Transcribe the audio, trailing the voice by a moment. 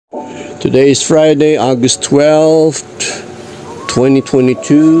Today is Friday, August 12th,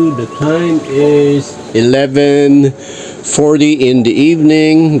 2022. The time is 11:40 in the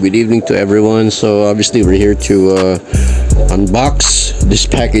evening. Good evening to everyone. So obviously we're here to unbox this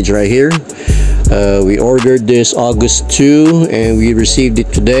package right here. We ordered this August 2 and we received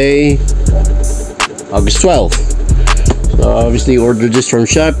it today, August 12th. So obviously ordered this from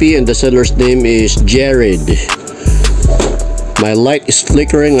Shopee and the seller's name is Jared. My light is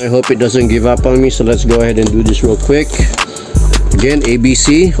flickering. I hope it doesn't give up on me, so let's go ahead and do this real quick. Again,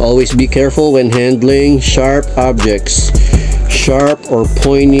 ABC, always be careful when handling sharp objects. Sharp or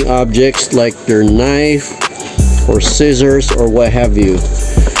pointy objects like your knife or scissors or what have you.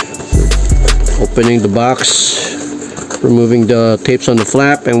 Opening the box, removing the tapes on the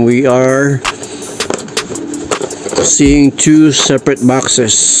flap, and we are seeing two separate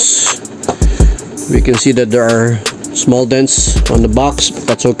boxes. We can see that there are small dents on the box, but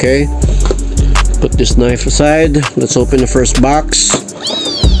that's okay. Put this knife aside. Let's open the first box.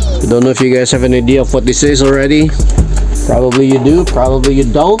 I don't know if you guys have an idea of what this is already. Probably you do, probably you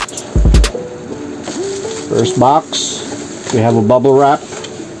don't. First box, we have a bubble wrap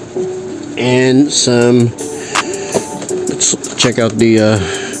and some, let's check out the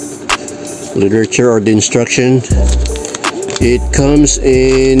literature or the instruction. It comes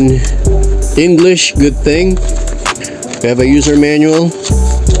in English, good thing. We have a user manual,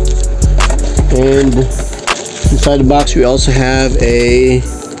 and inside the box we also have a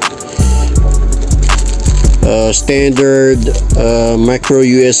standard micro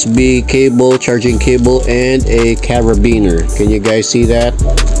USB cable, charging cable, and a carabiner. Can you guys see that?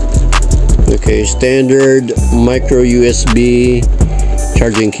 Okay, standard micro USB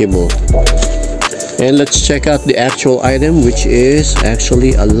charging cable. And let's check out the actual item, which is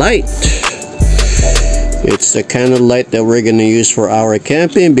actually a light. It's the kind of light that we're gonna use for our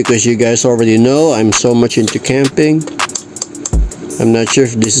camping, because you guys already know I'm so much into camping. I'm not sure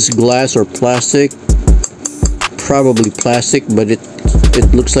if this is glass or plastic. Probably plastic, but it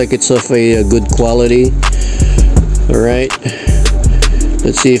looks like it's of a good quality. All right,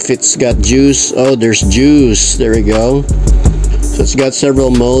 let's see if it's got juice. Oh, there's juice. There we go. So it's got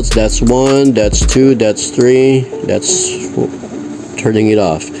several modes. That's 1, that's 2, that's 3. That's turning it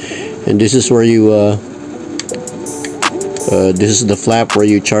off. And this is where you this is the flap where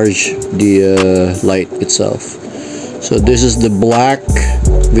you charge the light itself. So this is the black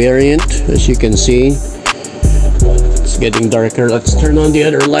variant, as you can see. It's getting darker. Let's turn on the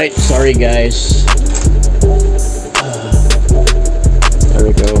other light. Sorry guys. There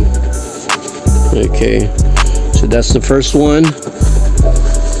we go. Okay, so that's the first one.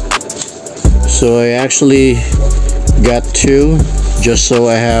 So I actually got two, just so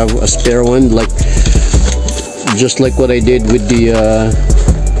I have a spare one, just like what I did with the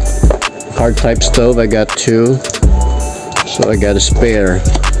hard type stove. I got two, so I got a spare.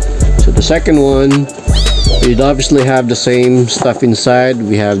 So the second one, it obviously have the same stuff inside.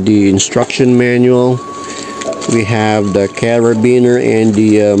 We have the instruction manual, we have the carabiner, and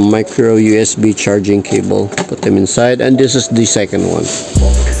the micro USB charging cable. Put them inside, and this is the second one.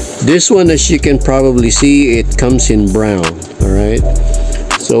 This one, as you can probably see, it comes in brown. All right,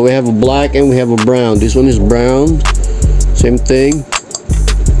 so we have a black and we have a brown. This one is brown, same thing.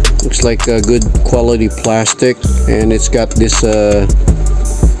 Looks like a good quality plastic, and it's got this I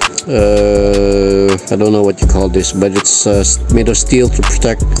don't know what you call this, but it's made of steel to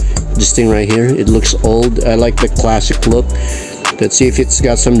protect this thing right here. It looks old. I like the classic look. Let's see if it's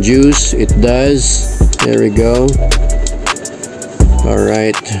got some juice. It does. There we go. All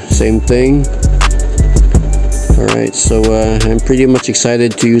right, same thing. Alright, so I'm pretty much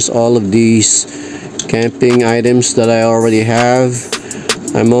excited to use all of these camping items that I already have.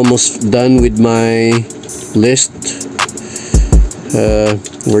 I'm almost done with my list.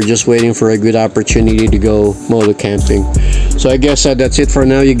 We're just waiting for a good opportunity to go motocamping. So I guess that's it for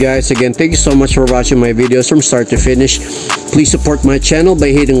now, you guys. Again, thank you so much for watching my videos from start to finish. Please support my channel by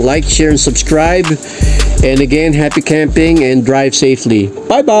hitting like, share, and subscribe. And again, happy camping and drive safely.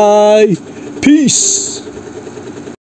 Bye bye. Peace.